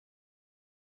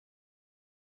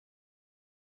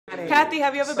Kathy,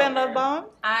 have you ever been love bombed?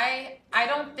 I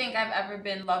don't think I've ever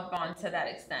been love bombed to that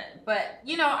extent. But,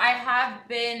 I have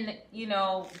been,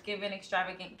 given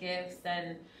extravagant gifts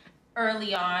and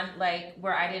early on, like,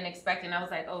 where I didn't expect it. And I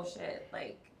was like, oh, shit.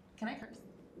 Like, can I curse?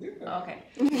 Yeah. Oh, okay.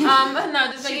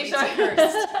 No, just making sure.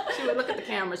 She would look at the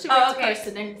camera. She would curse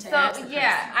and then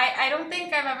I don't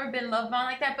think I've ever been love bombed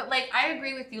like that. But, like, I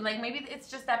agree with you. Like, maybe it's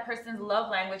just that person's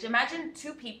love language. Imagine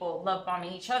two people love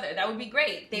bombing each other. That would be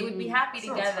great. They would be happy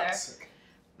together. Toxic.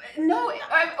 No,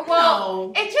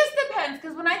 it just depends.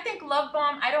 Because when I think love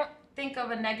bomb, I don't think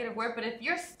of a negative word. But if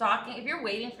you're stalking, if you're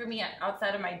waiting for me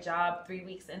outside of my job 3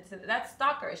 weeks into, that's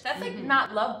stalkerish. That's like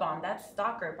not love bomb. That's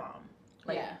stalker bomb.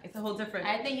 Like, it's a whole different.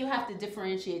 I think you have to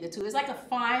differentiate the two. It's like a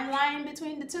fine line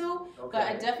between the two, but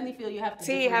I definitely feel you have to.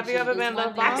 T, have you ever been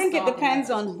love bombed? I think it depends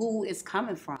on who it's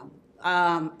coming from.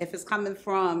 If it's coming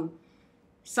from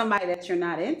somebody that you're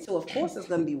not into, of course it's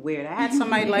gonna be weird. I had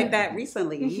somebody like that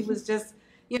recently. He was just,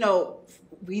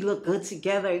 we looked good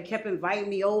together. He kept inviting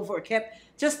me over. Kept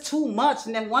just too much,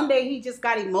 and then one day he just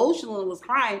got emotional and was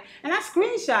crying, and I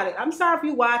screenshot it. I'm sorry if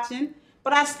you're watching.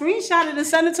 But I screenshot it and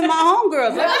sent it to my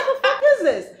homegirls. Like, what the fuck is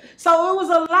this? So it was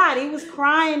a lot. He was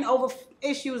crying over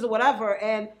issues or whatever.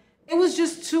 And it was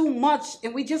just too much.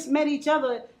 And we just met each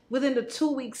other within the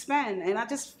 2-week span. And I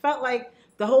just felt like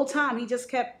the whole time he just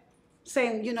kept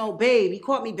saying, babe, he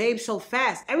caught me babe so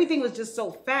fast. Everything was just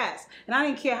so fast. And I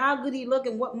didn't care how good he looked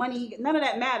and what money he got. None of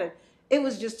that mattered. It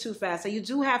was just too fast. So you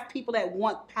do have people that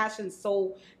want passion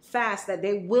so fast that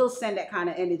they will send that kind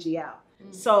of energy out.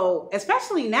 So,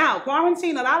 especially now,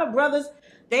 quarantine, a lot of brothers,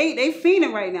 they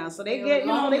fiending right now. So they get,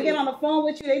 they get on the phone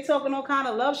with you, they talking all kind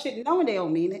of love shit, knowing they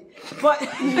don't mean it. But, they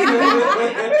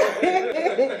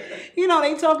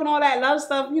talking all that love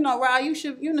stuff. Ra, you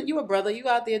should, you a brother, you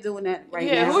out there doing that right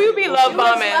now. Yeah, who you be love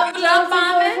bombing? Love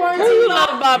bombing? Who you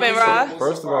love bombing, Ra?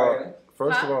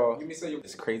 First of all,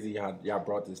 it's crazy how y'all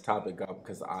brought this topic up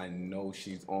because I know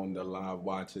she's on the live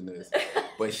watching this,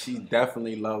 but she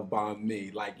definitely love bombed me.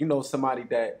 Like, somebody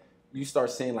that you start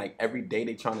seeing like every day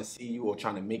they trying to see you or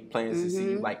trying to make plans to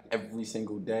see you like every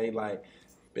single day. Like,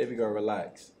 baby girl,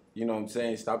 relax. You know what I'm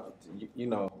saying? Stop.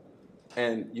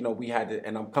 And we had to,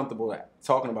 and I'm comfortable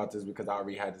talking about this because I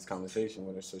already had this conversation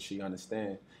with her, so she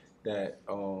understand that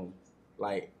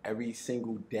like every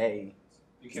single day.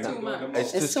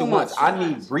 It's just too much. I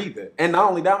need breathing. And not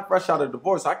only that, I'm fresh out of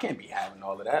divorce. I can't be having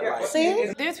all of that. Like,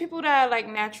 there's people that are like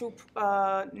natural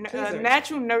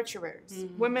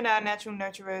nurturers. Women that are natural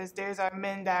nurturers. There's our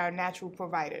men that are natural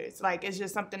providers. Like, it's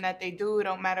just something that they do. It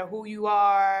don't matter who you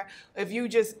are. If you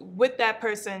just with that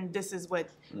person, this is what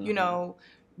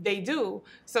they do.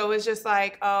 So it's just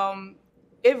like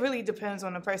it really depends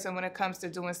on the person when it comes to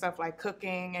doing stuff like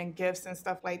cooking and gifts and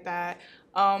stuff like that.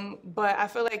 But I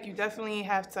feel like you definitely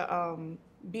have to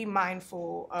be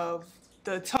mindful of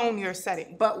the tone you're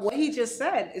setting. But what he just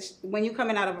said is when you're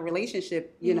coming out of a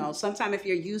relationship, sometimes if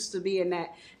you're used to being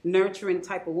that nurturing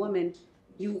type of woman,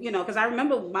 because I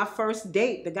remember my first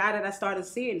date, the guy that I started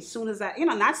seeing, as soon as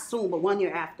not soon, but 1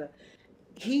 year after,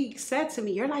 he said to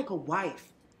me, "You're like a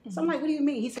wife." So I'm like, "What do you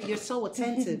mean?" He said, "You're so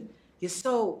attentive. You're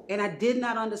so," and I did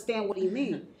not understand what he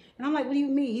mean. And I'm like, "What do you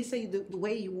mean?" He said, "The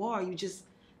way you are, you just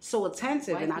so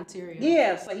attentive." Wife and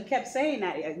material. So he kept saying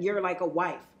that, "You're like a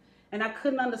wife." And I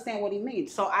couldn't understand what he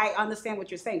means. So I understand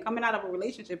what you're saying. Coming out of a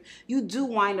relationship, you do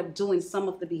wind up doing some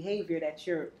of the behavior that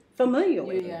you're familiar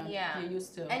with. Yeah. You're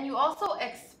used to. And you also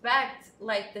expect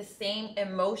like the same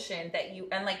emotion that you,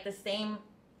 and like the same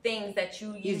things that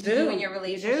you used to do in your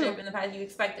relationship in the past. You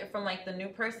expect it from like the new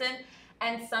person.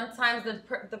 And sometimes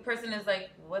the person is like,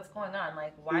 "What's going on?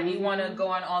 Like, why do you want to go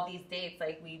on all these dates?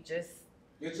 Like, you're just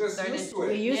used to it.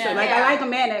 You're used to it. Like, I like a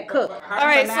man that cooks." All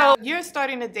right, so you're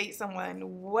starting to date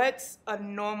someone. What's a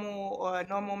normal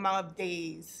amount of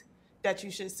days that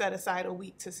you should set aside a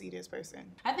week to see this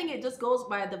person? I think it just goes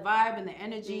by the vibe and the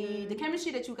energy, the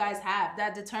chemistry that you guys have.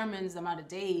 That determines the amount of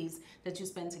days that you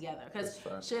spend together. Because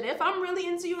if I'm really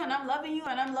into you and I'm loving you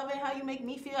and I'm loving how you make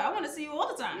me feel, I want to see you all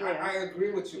the time. I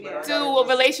agree with you. But do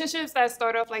relationships that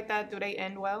start off like that, do they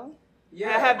end well?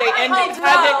 Yeah. Have they ended?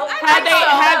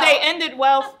 Have they ended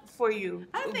well for you?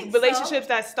 I think relationships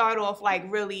that start off like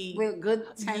really good,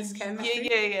 tense chemistry.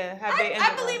 Yeah. Have they ended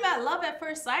I believe at love at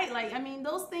first sight. Like, I mean,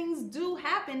 those things do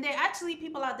happen. There are actually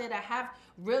people out there that have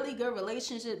really good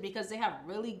relationships because they have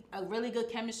a really good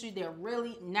chemistry. They're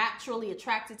really naturally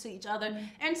attracted to each other,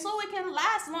 and so it can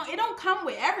last long. It don't come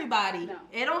with everybody. No.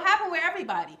 It don't happen with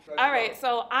everybody. All right.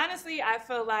 So honestly, I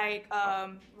feel like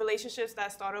relationships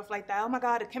that start off like that. Oh my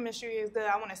God, the chemistry is good.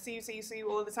 I want to see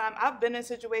you all the time. I've been in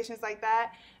situations like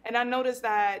that, and I noticed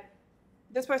that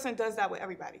this person does that with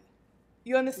everybody.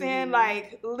 You understand?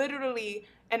 Like, literally.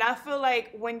 And I feel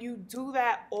like when you do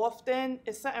that often,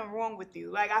 it's something wrong with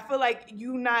you. Like, I feel like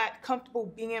you're not comfortable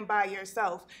being by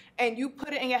yourself. And you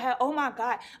put it in your head, oh my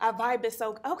God, our vibe is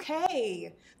so,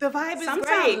 okay. The vibe is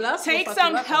great. Take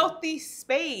some healthy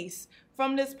space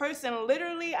from this person.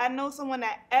 Literally, I know someone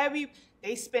that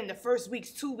they spend the first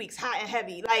weeks, 2 weeks hot and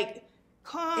heavy. Like,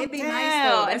 calm down.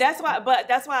 Nice, and that's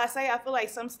why I say I feel like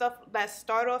some stuff that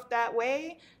start off that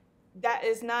way, that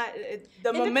is not,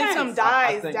 the momentum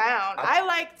dies down. I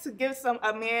like to give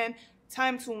a man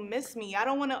time to miss me. I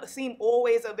don't want to seem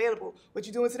always available. What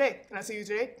you doing today? Can I see you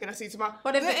today? Can I see you tomorrow?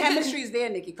 But if the chemistry's there,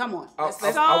 Nikki, come on.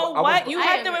 You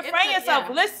have to refrain yourself.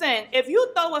 Yeah. Listen, if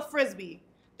you throw a Frisbee,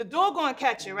 the dog gonna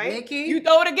catch it, right? Nikki? You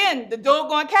throw it again, the dog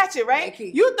gonna catch it, right?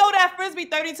 Nikki. You throw that Frisbee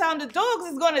 30 times, the dog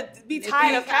is gonna be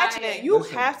tired of catching it. You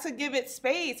have to give it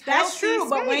space. That's true,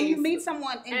 but when you meet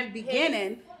someone in the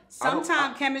beginning,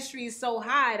 sometimes chemistry is so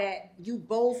high that you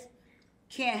both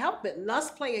can't help it.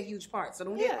 Lust play a huge part. So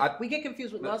we get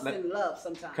confused with lust and love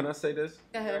sometimes. Can I say this?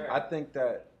 Go ahead. I think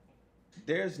that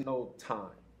there's no time.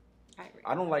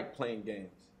 I don't like playing games.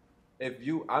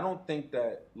 I don't think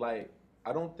that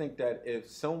if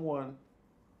someone,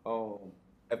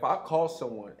 if I call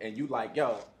someone and you like,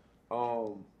 yo,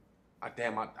 I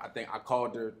think I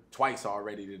called her twice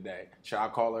already today. Should I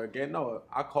call her again? No,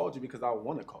 I called you because I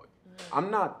want to call you.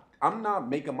 I'm not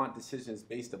making my decisions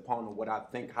based upon what I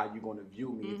think, how you're going to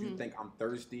view me. If you think I'm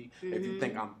thirsty, if you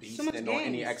think I'm beasting or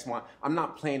any X1, I'm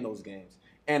not playing those games.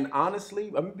 And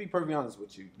honestly, let me be perfectly honest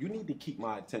with you. You need to keep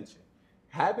my attention.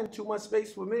 Having too much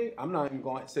space with me, I'm not even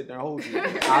going to sit there and hold you out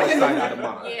of sight, out of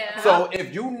mind. Yeah. So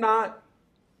if you not,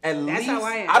 at least,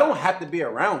 I don't have to be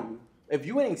around you. If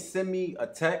you ain't send me a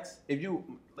text,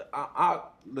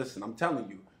 listen, I'm telling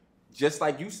you, just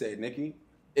like you said, Nikki,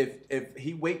 if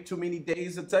he wait too many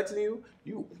days of texting you,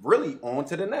 you really on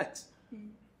to the next.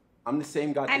 I'm the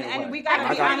same goddamn way. And we got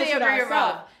to be honest with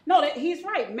ourselves. No, he's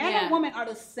right. Men and women are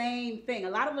the same thing. A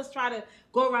lot of us try to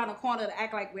go around the corner to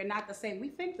act like we're not the same. We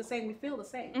think the same. We feel the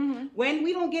same. When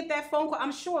we don't get that phone call,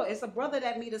 I'm sure it's a brother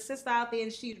that meet a sister out there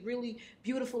and she's really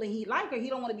beautiful and he like her. He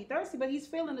don't want to be thirsty, but he's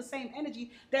feeling the same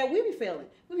energy that we be feeling.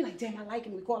 We be like, damn, I like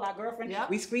him. We call our girlfriend. Yep.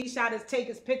 We screenshot his, take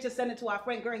his picture, send it to our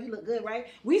friend. Girl, he look good, right?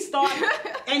 We start,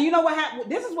 and you know what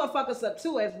happened? This is what fuck us up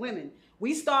too as women.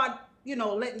 We start,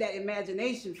 letting that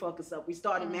imagination fuck us up. We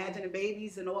start imagining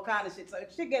babies and all kind of shit. So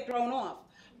shit get thrown off.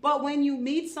 But when you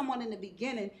meet someone in the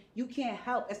beginning, you can't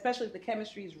help, especially if the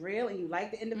chemistry is real and you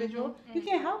like the individual, you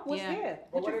can't help what's there,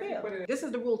 what you feel. This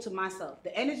is the rule to myself.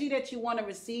 The energy that you want to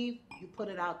receive, you put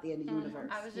it out there in the universe.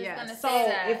 I was just going to say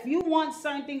that. So if you want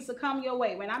certain things to come your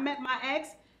way, when I met my ex,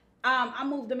 I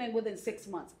moved them in within 6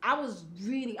 months. I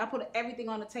put everything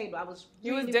on the table.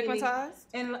 You was dickmatized?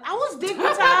 And I was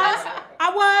dickmatized.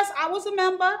 I was a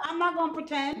member. I'm not going to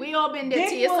pretend. We all been there,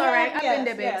 T. It's all right. I've been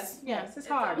there, babes. Yes, it's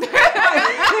hard. And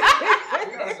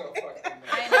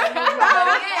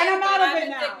I'm out of it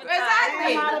now.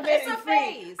 Exactly. I'm out of it. It's a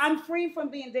phase. I'm free from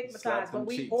being dickmatized, but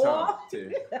we all...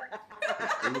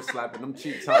 We was slapping them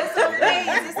cheeks. It's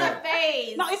a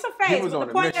phase. No, it's a phase. But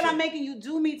the point that I'm making, you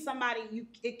do meet somebody,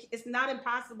 it's not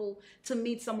impossible to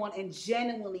meet someone and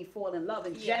genuinely fall in love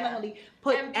and genuinely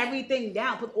put everything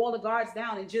down, put all the guards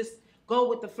down and just go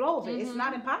with the flow of it. It's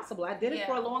not impossible. I did it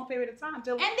for a long period of time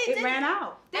until it ran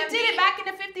out. They did it back in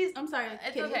the 50s. I'm sorry.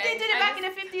 They did it back in the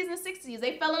 50s and 60s.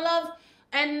 They fell in love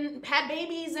and had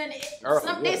babies and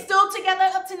they're still together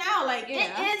up to now. Like,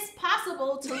 it is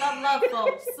possible to love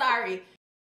folks. Sorry.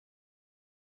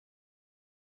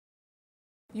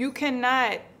 You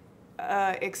cannot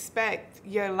expect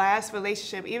your last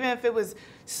relationship, even if it was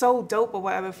so dope or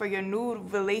whatever, for your new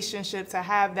relationship to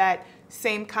have that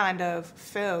same kind of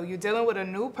feel. You're dealing with a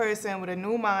new person, with a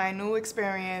new mind, new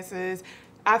experiences.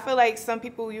 I feel like some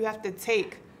people, you have to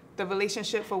take the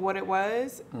relationship for what it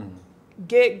was.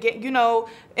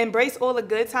 Embrace all the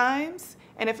good times,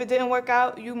 and if it didn't work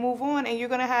out, you move on, and you're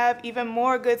gonna have even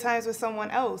more good times with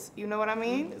someone else. You know what I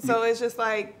mean? So it's just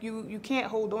like you can't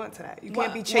hold on to that. You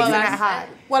can't be chasing that high.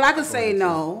 Well, I could say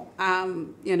no.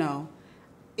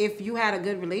 If you had a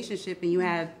good relationship and you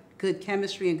had good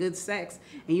chemistry and good sex,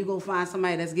 and you go find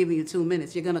somebody that's giving you 2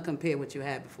 minutes, you're gonna compare what you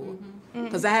had before.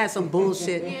 Because I had some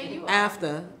bullshit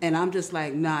after, and I'm just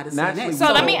like, nah, this ain't it.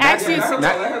 So let me ask you.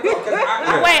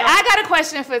 Wait, I got a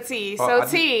question for T. So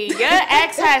T, your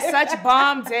ex has such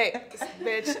bomb dick,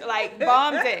 bitch, like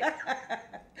bomb dick.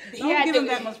 Don't give him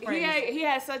that much praise. He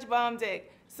had such bomb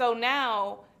dick. So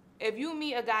now, if you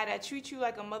meet a guy that treats you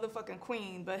like a motherfucking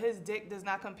queen, but his dick does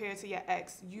not compare to your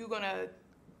ex, you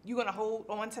gonna hold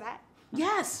on to that?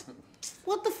 Yes.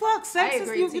 What the fuck? Sex I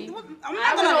agree, is T. I would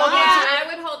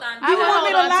hold on to it. You want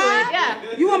me to lie? Yeah.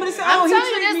 You want me to say, I'm oh, he telling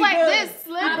you, treated it's me like good. this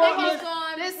slim pickings.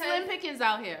 There's slim pickings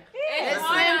out here. There's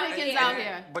slim pickings out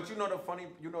here. But you know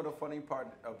the funny part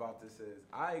about this is,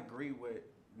 I agree with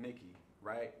Nikki,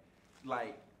 right?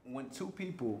 Like when two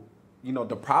people, you know,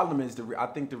 the problem is I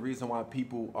think the reason why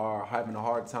people are having a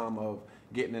hard time of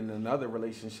getting in another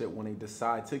relationship when they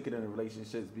decide to get in a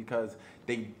relationship is because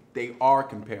they are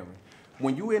comparing.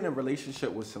 When you're in a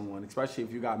relationship with someone, especially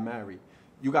if you got married,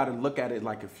 you got to look at it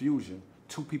like a fusion.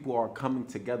 Two people are coming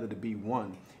together to be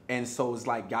one. And so it's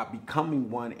like y'all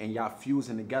becoming one and y'all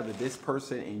fusing together. This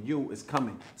person and you is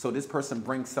coming. So this person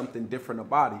brings something different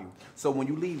about you. So when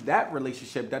you leave that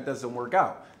relationship, that doesn't work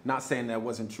out. Not saying that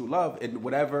wasn't true love. And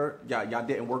whatever, y'all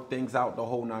didn't work things out the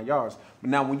whole 9 yards. But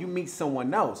now when you meet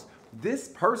someone else, this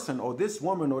person or this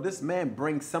woman or this man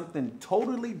brings something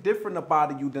totally different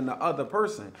about you than the other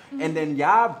person. Mm-hmm. And then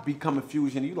y'all become a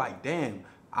fusion. You like, damn,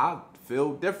 I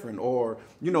feel different, or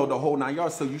you know, the whole 9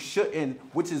 yards. So you shouldn't,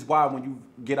 which is why when you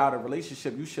get out of a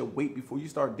relationship, you should wait before you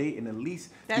start dating, at least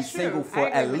be single for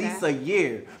at least a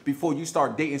year before you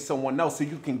start dating someone else, so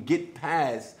you can get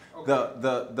past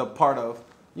the part of,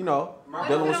 you know,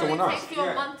 dealing with someone else. It takes you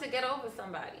a month to get over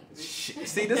somebody.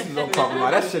 See, this is what I'm talking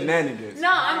about. That's shenanigans. No,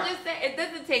 I'm just saying, it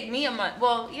doesn't take me a month.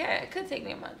 Well, yeah, it could take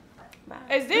me a month.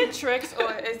 Is there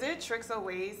tricks or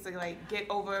ways to like get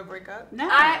over a breakup? No,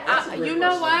 you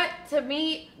know what? To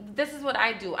me, this is what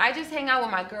I do. I just hang out with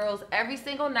my girls every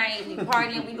single night. We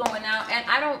partying, we going out, and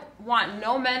I don't want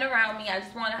no men around me. I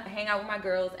just want to hang out with my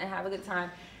girls and have a good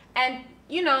time. And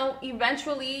you know,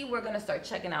 eventually we're gonna start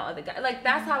checking out other guys. Like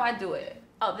that's how I do it.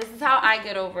 Oh, this is how I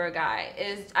get over a guy.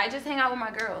 Is I just hang out with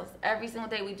my girls every single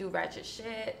day. We do ratchet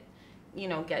shit. You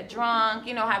know, get drunk.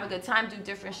 You know, have a good time. Do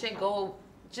different shit. Go.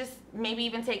 Just maybe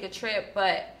even take a trip,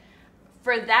 but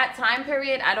for that time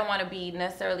period, I don't want to be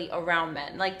necessarily around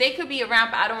men. Like they could be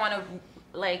around, but I don't want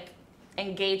to like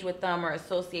engage with them or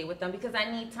associate with them because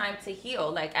I need time to heal,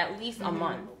 like at least a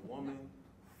month. A woman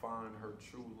find her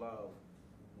true love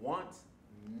once,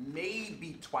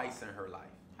 maybe twice in her life.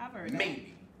 I've heard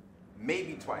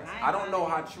maybe twice. I don't know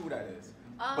how true that is,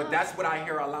 but that's what I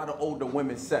hear a lot of older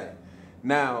women say.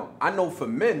 Now, I know for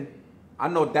men, I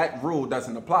know that rule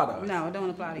doesn't apply to us. No, it don't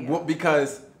apply to you. Well,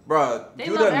 because, bruh,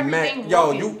 you done met,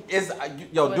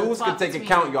 dudes can take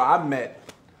account, I met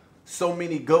so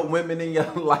many good women in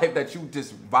your life that you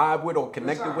just vibe with or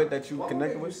connected with that you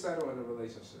connected with. What would make you settle in a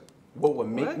relationship? What would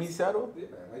make me settle? Yeah,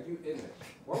 like you in it.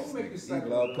 What would make you settle?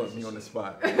 You love putting me on the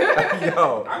spot.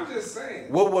 Yo. I'm just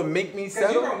saying. What would make me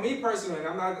settle? You know, me personally, and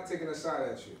I'm not taking a shot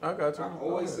at you. I got you. I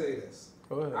always say this.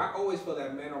 Go ahead. I always feel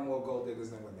that men are more gold diggers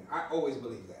than women. I always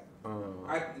believe that.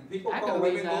 People call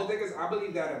women gold diggers. I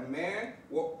believe that a man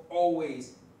will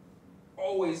always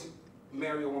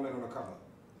marry a woman on a come up.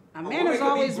 A man is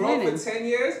always winning. For 10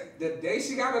 years, the day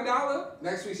she got $1,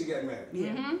 next week she get married.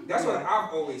 Yeah. That's what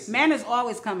I've always said. Man is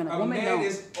always coming up. Woman man don't.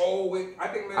 is always. I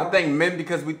think men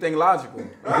because we think logical. No,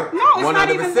 it's 100%.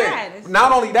 Not even that.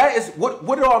 Not only that, is what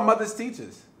do our mothers teach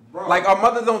us? Bro. Like our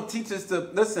mothers don't teach us to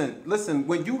listen.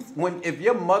 If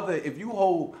you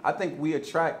hold, I think we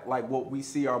attract like what we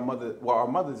see our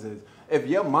mothers is. If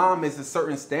your mom is a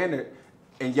certain standard,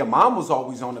 and your mom was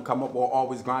always on the come up or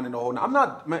always grinding the whole night. I'm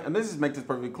not, and this is make this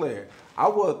perfectly clear. I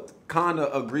would kind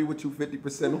of agree with you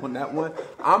 50% on that one.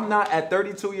 I'm not at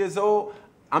 32 years old.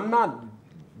 I'm not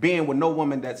being with no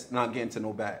woman that's not getting to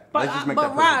no bag. Let's just make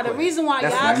that Rod, the reason why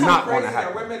that's y'all not going to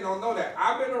happen. That women don't know that.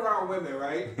 I've been around women,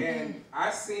 right, and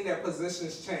I've seen that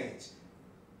positions change.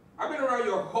 I've been around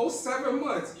you a whole 7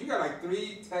 months. You got like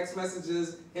 3 text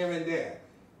messages here and there.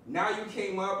 Now you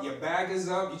came up, your bag is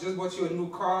up, you just bought you a new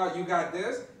car, you got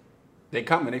this. They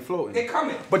coming, they floating. They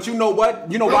coming. But you know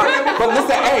what? You know why? But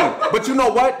listen, but you know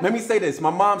what? Let me say this. My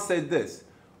mom said this.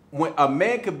 When a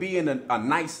man could be in a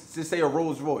nice, just say a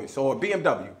Rolls Royce or a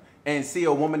BMW and see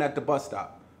a woman at the bus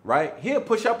stop, right? He'll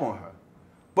push up on her.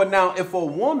 But now, if a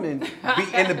woman be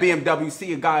in the BMW,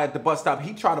 see a guy at the bus stop,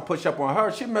 he try to push up on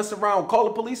her, she mess around, call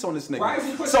the police on this nigga. Why is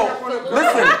he pushing up on her?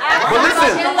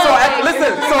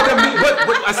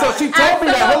 So she told me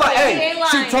that. Hold on, hey,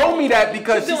 she told me that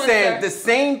because she said the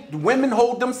same women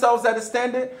hold themselves at a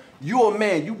standard. You a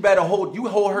man, you better hold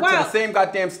her to the same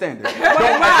goddamn standard. At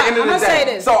the end of the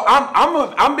day. So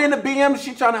I'm in the BM.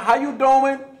 She trying to, how you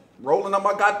doing? Rolling up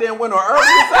my goddamn window early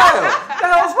as hell. What the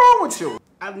hell's wrong with you?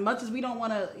 As much as we don't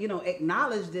want to,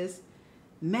 acknowledge this,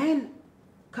 men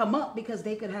come up because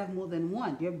they could have more than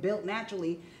one. You're built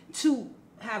naturally to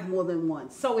have more than one.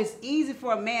 So it's easy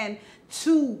for a man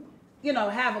to,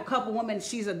 have a couple women.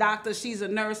 She's a doctor, she's a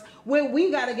nurse. When we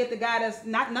got to get the guy that's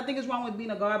nothing is wrong with being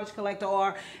a garbage collector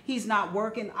or he's not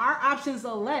working. Our options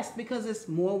are less because it's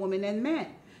more women than men.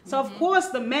 So of course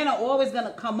the men are always going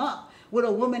to come up with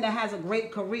a woman that has a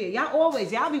great career.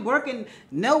 Y'all be working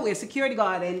nowhere, security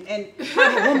guard, and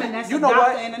have a woman that's a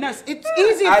doctor and a nurse. It's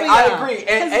easier for y'all. I agree.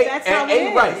 And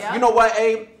Abe right. Yeah. You know what,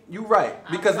 Abe? You right.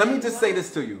 Because let me just say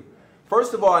this to you.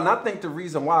 First of all, and I think the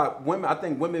reason why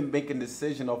women make a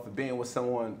decision off of being with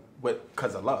someone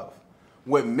because of love.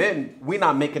 With men, we're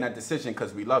not making that decision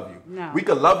because we love you. No. We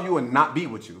could love you and not be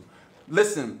with you.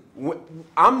 Listen,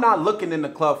 I'm not looking in the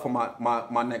club for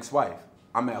my next wife.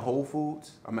 I'm at Whole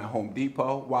Foods. I'm at Home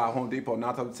Depot. Why Home Depot?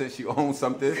 Not to say she owns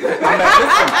something.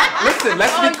 Listen,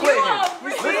 let's be clear here.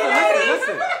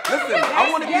 Listen. I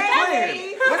want to be clear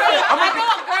here. I know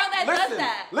a girl that does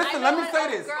that. Listen, let me say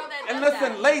this. And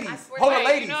listen, ladies. Hold on,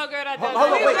 ladies. Hold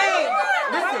on, wait.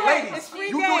 Listen,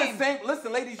 ladies. You do the same.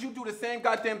 Listen, ladies. You do the same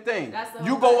goddamn thing.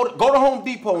 You go to Home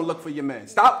Depot and look for your man.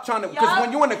 Stop trying to. Because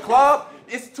when you're in the club,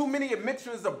 it's too many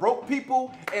mixtures of broke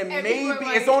people, and maybe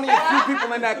it's only a few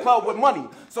people in that club with money.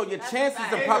 So your chances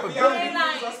and probability.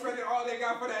 Are spending all they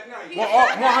got for that night. Well,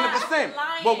 100%.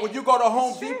 But when you go to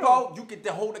Home Depot, you get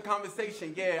to hold the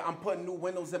conversation. Yeah, I'm putting new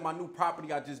windows in my new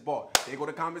property I just bought. They go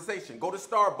to conversation. Go to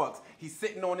Starbucks. He's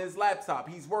sitting on his laptop.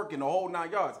 He's working the whole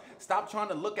 9 yards. Stop trying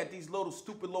to look at these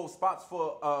stupid little spots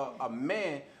for a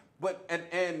man. But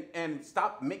and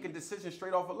stop making decisions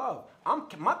straight off of love.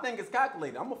 My thing is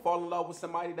calculated. I'm gonna fall in love with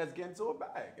somebody that's getting to a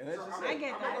bag. And that's just I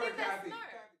get that.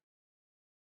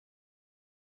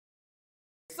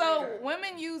 So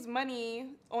women use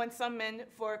money on some men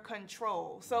for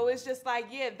control. So it's just like,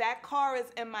 yeah, that car is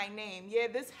in my name. Yeah,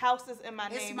 this house is in my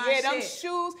name. Yeah, them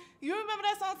shoes. You remember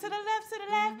that song, To the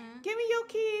Left? Give me your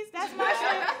keys. That's my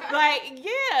shit. Like,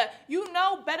 yeah, you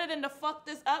know better than to fuck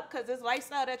this up because this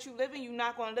lifestyle that you live in, you're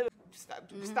not going to live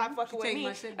it. Stop fucking with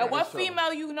me. And what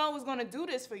female you know is going to do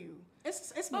this for you?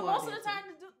 It's but most of the time,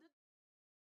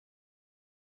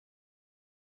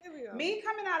 me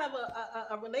coming out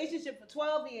of a relationship for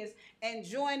 12 years and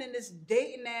joining this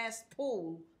dating ass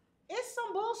pool, it's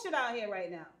some bullshit out here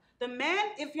right now. The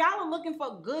man, if y'all are looking for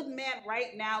a good man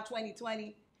right now,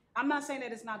 2020, I'm not saying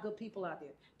that it's not good people out there,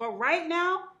 but right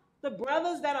now, the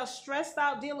brothers that are stressed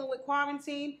out dealing with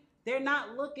quarantine, they're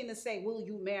not looking to say, will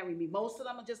you marry me? Most of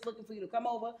them are just looking for you to come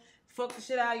over, fuck the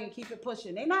shit out of you and keep it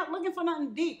pushing. They're not looking for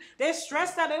nothing deep. They're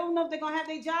stressed out. They don't know if they're going to have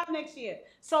their job next year.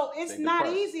 So it's not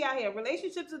easy out here.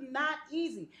 Relationships are not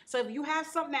easy. So if you have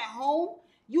something at home,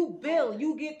 you build,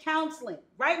 you get counseling.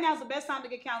 Right now is the best time to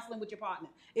get counseling with your partner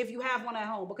if you have one at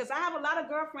home. Because I have a lot of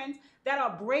girlfriends that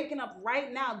are breaking up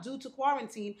right now due to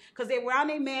quarantine because they're around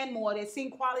their man more. They're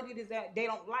seeing quality that they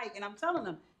don't like. And I'm telling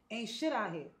them, ain't shit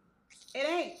out here. It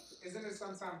ain't. Isn't it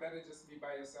sometimes better just to be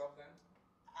by yourself then?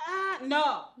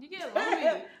 No. you get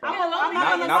lonely.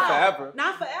 Not forever.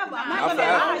 Not forever. I'm Not not gonna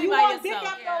lie. forever. You want dick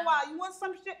after a while. You want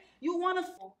some shit. You want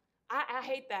to. I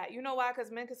hate that. You know why?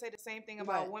 Because men can say the same thing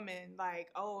about women. Like,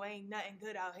 oh, ain't nothing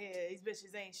good out here. These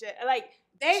bitches ain't shit. Like,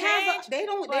 they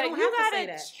don't have to say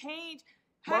that. Change.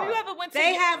 Have you ever went to?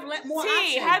 They have more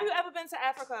options. Have you ever been to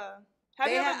Africa? Have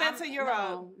you ever been to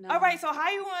Europe? No. All right, so how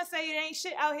you want to say it ain't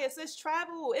shit out here? Sis,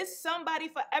 travel. It's somebody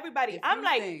for everybody. I'm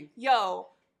like, yo,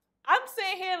 I'm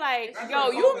sitting here like,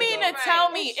 yo, you mean to tell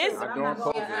me it's not during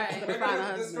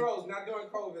COVID. This girl's not doing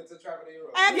COVID to travel to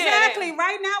Europe. Exactly. Yeah.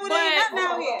 Right now it ain't nothing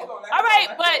out here. All right,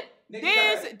 but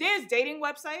there's dating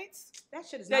websites that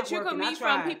shit is that you could meet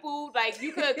from people. Like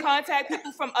you could contact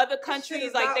people from other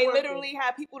countries. Like they literally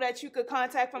have people that you could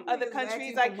contact from other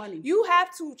countries. Like you have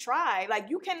to try. Like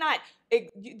you cannot.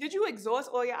 Did you exhaust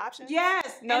all your options?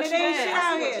 Yes. No, and it ain't shit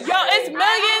out here. Yo, it's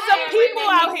millions of people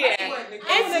out here.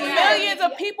 It's millions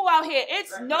of people out here.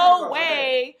 It's no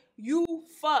way you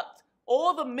fucked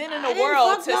all the men in the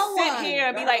world to sit here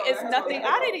and be like, it's nothing.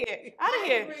 Out of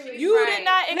here. You did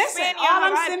not expand your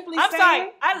horizon. I'm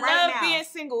sorry. I love being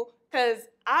single because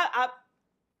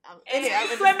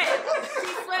She's swimming.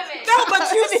 No,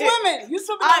 but you swimming. You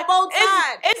swimming on both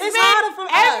sides. It's harder for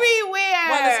everywhere.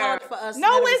 Well, it's harder for us. No,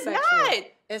 it's not.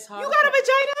 It's hard. You got a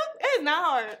vagina? It's not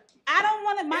hard. I don't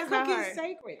want it. My cookie is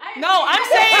sacred. No, I'm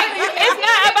saying it's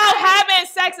not about having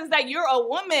sex. It's that you're a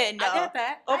woman. I get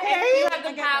that. Okay. You have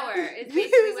the power. It's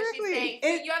basically what she's saying.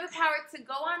 So you have the power to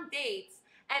go on dates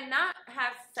and not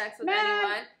have sex with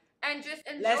anyone. And just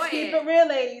enjoy Let's keep it real,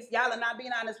 ladies. Y'all are not being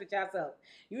honest with yourselves.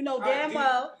 You know damn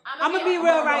well. I'm going to be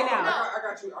real right now. I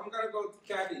got you. I'm going to go to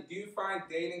Kathy. Do you find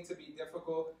dating to be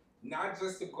difficult? Not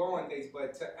just to go on dates,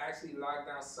 but to actually lock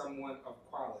down someone of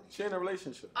quality. She in a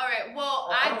relationship. All right.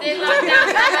 Well, I did lock down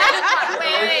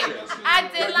somebody. I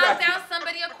did lock down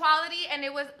somebody of quality, and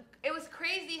it was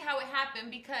crazy how it happened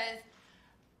because,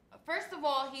 first of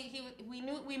all,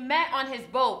 we met on his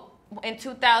boat in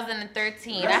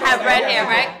 2013. I have red hair,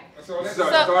 right? So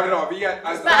started off. But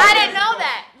I didn't know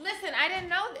that. Listen, I didn't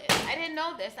know this. I didn't didn't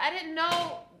know this. I didn't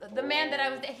know the man that I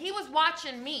was. He was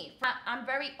watching me. I'm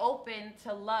very open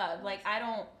to love. Like I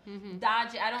don't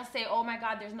dodge it. I don't say, oh my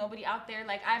God, there's nobody out there.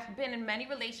 Like I've been in many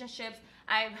relationships.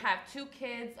 I have 2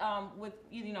 kids with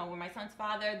my son's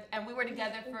father, and we were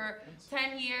together for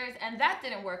 10 years, and that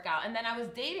didn't work out. And then I was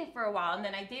dating for a while, and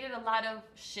then I dated a lot of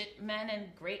shit men and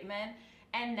great men.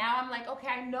 And now I'm like, okay,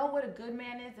 I know what a good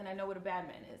man is, and I know what a bad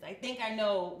man is. I think I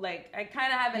know, like, I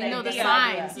kind of have an idea. You know the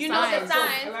signs. You know the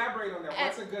signs. So elaborate on that.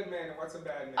 What's a good man and what's a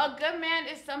bad man? A good man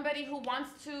is somebody who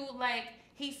wants to, like,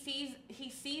 he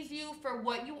sees you for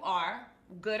what you are,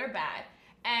 good or bad,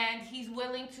 and he's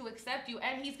willing to accept you,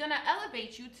 and he's gonna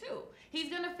elevate you too.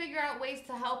 He's gonna figure out ways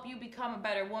to help you become a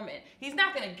better woman. He's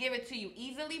not gonna give it to you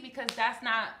easily because that's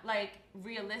not, like,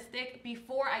 realistic.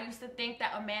 Before, I used to think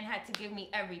that a man had to give me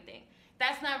everything.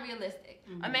 That's not realistic.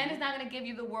 A man is not going to give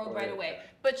you the world right away.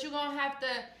 But you're going to have to,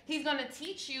 he's going to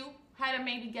teach you how to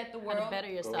maybe get the world. How to better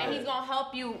yourself. And he's going to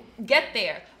help you get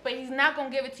there. But he's not going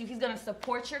to give it to you. He's going to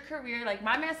support your career. Like,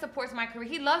 my man supports my career.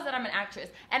 He loves that I'm an actress.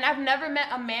 And I've never met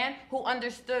a man who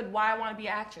understood why I want to be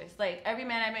an actress. Like, every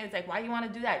man I met is like, why you want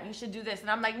to do that? You should do this. And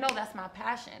I'm like, no, that's my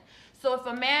passion. So if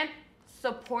a man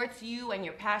supports you and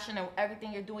your passion and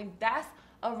everything you're doing, that's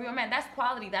a real man. That's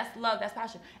quality. That's love. That's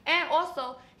passion. And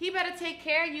also, he better take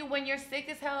care of you when you're sick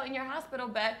as hell in your hospital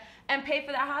bed and pay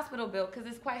for that hospital bill because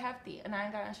it's quite hefty and I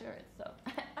ain't got insurance. So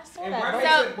I saw and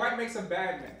that. What makes a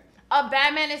bad man? A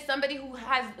bad man is somebody who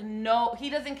has he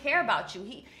doesn't care about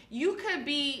you. You could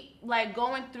be like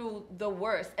going through the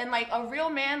worst. And like a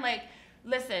real man, like,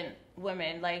 listen,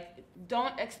 women, like,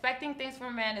 expecting things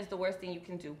from a man is the worst thing you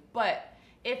can do. But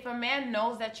if a man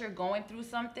knows that you're going through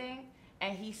something,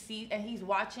 and he's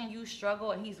watching you struggle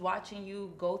and he's watching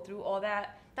you go through all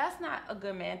that, that's not a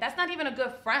good man. That's not even a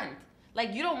good friend.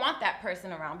 Like, you don't want that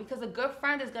person around because a good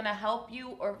friend is going to help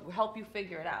you or help you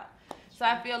figure it out. So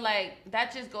I feel like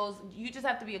that just goes, you just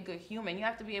have to be a good human. You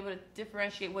have to be able to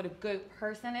differentiate what a good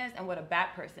person is and what a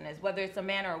bad person is, whether it's a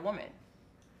man or a woman.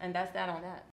 And that's that on that.